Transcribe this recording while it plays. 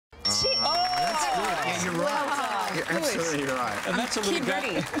You're absolutely right. And that's a little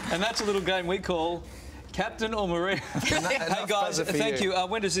game. And that's a little game we call Captain or Maria. Hey guys, thank you.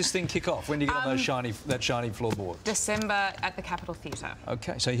 When does this thing kick off? When do you get on that shiny floorboard? December at the Capitol Theatre.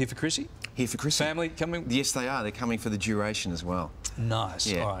 Okay, so you're here for Chrissy? Here for Chrissy. Family coming? Yes, they are. They're coming for the duration as well. Nice.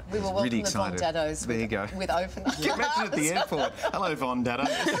 Yeah. All right. We were welcome really the excited. Vondados there you go. with open arms. Get back at the airport. Hello, Vondado.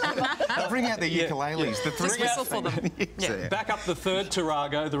 They'll bring out their ukuleles. The Just whistle for them. Yeah. Back up the third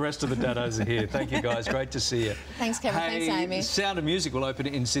Tarago. The rest of the dados are here. Thank you, guys. Great to see you. Thanks, Kevin. Hey, Thanks, Amy. Sound of Music will open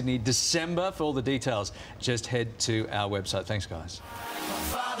in Sydney December. For all the details, just head to our website. Thanks, guys.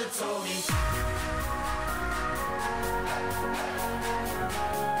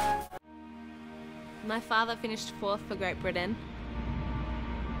 My father finished 4th for Great Britain.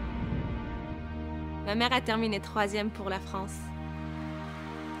 Ma mère a terminé 3e pour la France.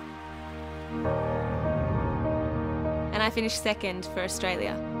 And I finished 2nd for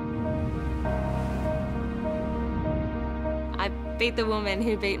Australia. I beat the woman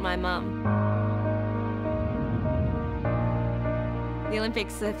who beat my mum. The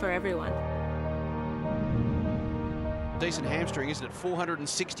Olympics are for everyone. Decent hamstring, isn't it?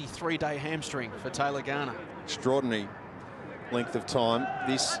 463-day hamstring for Taylor Garner. Extraordinary length of time.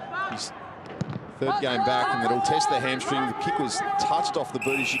 This is third game back, and it'll test the hamstring. The kick was touched off the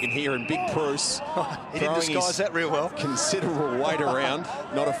boot, as you can hear, and Big Bruce he didn't disguise that real well. Considerable weight around.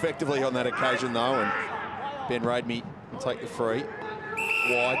 Not effectively on that occasion, though, and Ben Radme will take the free.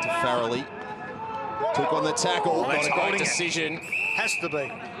 Wide to Farrelly. Took on the tackle. Not a great decision. Has to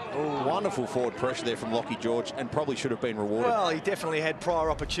be. Ooh, wonderful forward pressure there from Lockie George, and probably should have been rewarded. Well, he definitely had prior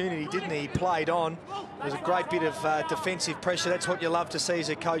opportunity, didn't he? He played on. There was a great bit of defensive pressure. That's what you love to see as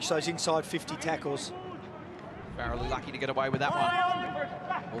a coach, those inside 50 tackles. Farrelly lucky to get away with that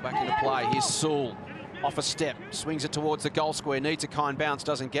one. All back into play. Here's Sewell. Off a step. Swings it towards the goal square. Needs a kind bounce.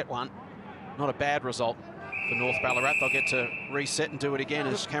 Doesn't get one. Not a bad result for North Ballarat. They'll get to reset and do it again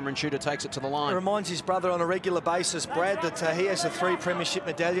as Cameron Shooter takes it to the line. It reminds his brother on a regular basis, Brad, that he has the 3 premiership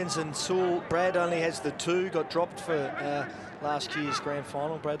medallions, and Sewell, Brad only has the 2. Got dropped for last year's grand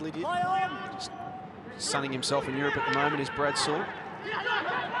final. Bradley did. Just sunning himself in Europe at the moment is Brad Sewell.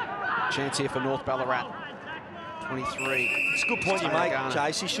 Chance here for North Ballarat. 23. It's a good point you make,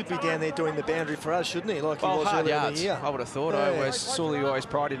 Chase. He should be down there doing the boundary for us, shouldn't he? Like he was hard earlier in yards, the year. I would have thought. Sewell always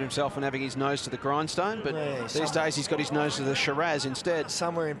prided himself on having his nose to the grindstone, but these days he's got his nose to the Shiraz instead.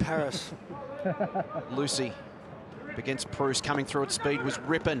 Somewhere in Paris. Lucy against Bruce, coming through at speed, was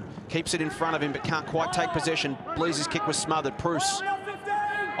ripping. Keeps it in front of him, but can't quite take possession. Blease's kick was smothered. Bruce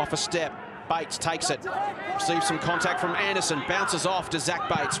off a step. Bates takes it. Receives some contact from Anderson. Bounces off to Zach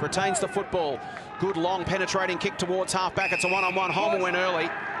Bates. Retains the football. Good long penetrating kick towards half-back. It's a one-on-one. Homer went early.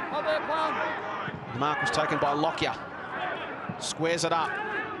 The mark was taken by Lockyer. Squares it up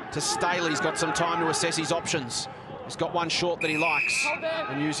to Staley. He's got some time to assess his options. He's got one short that he likes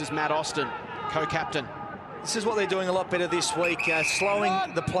and uses Matt Austin, co-captain. This is what they're doing a lot better this week, slowing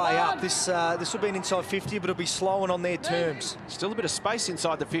the play up. This will be an inside 50, but it'll be slowing on their terms. Still a bit of space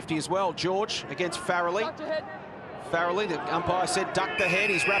inside the 50 as well. George against Farrelly. Farrelly, the umpire said duck the head.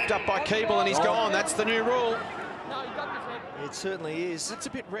 He's wrapped up by Keeble and he's gone. That's the new rule. It certainly is. That's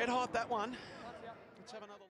a bit red hot, that one.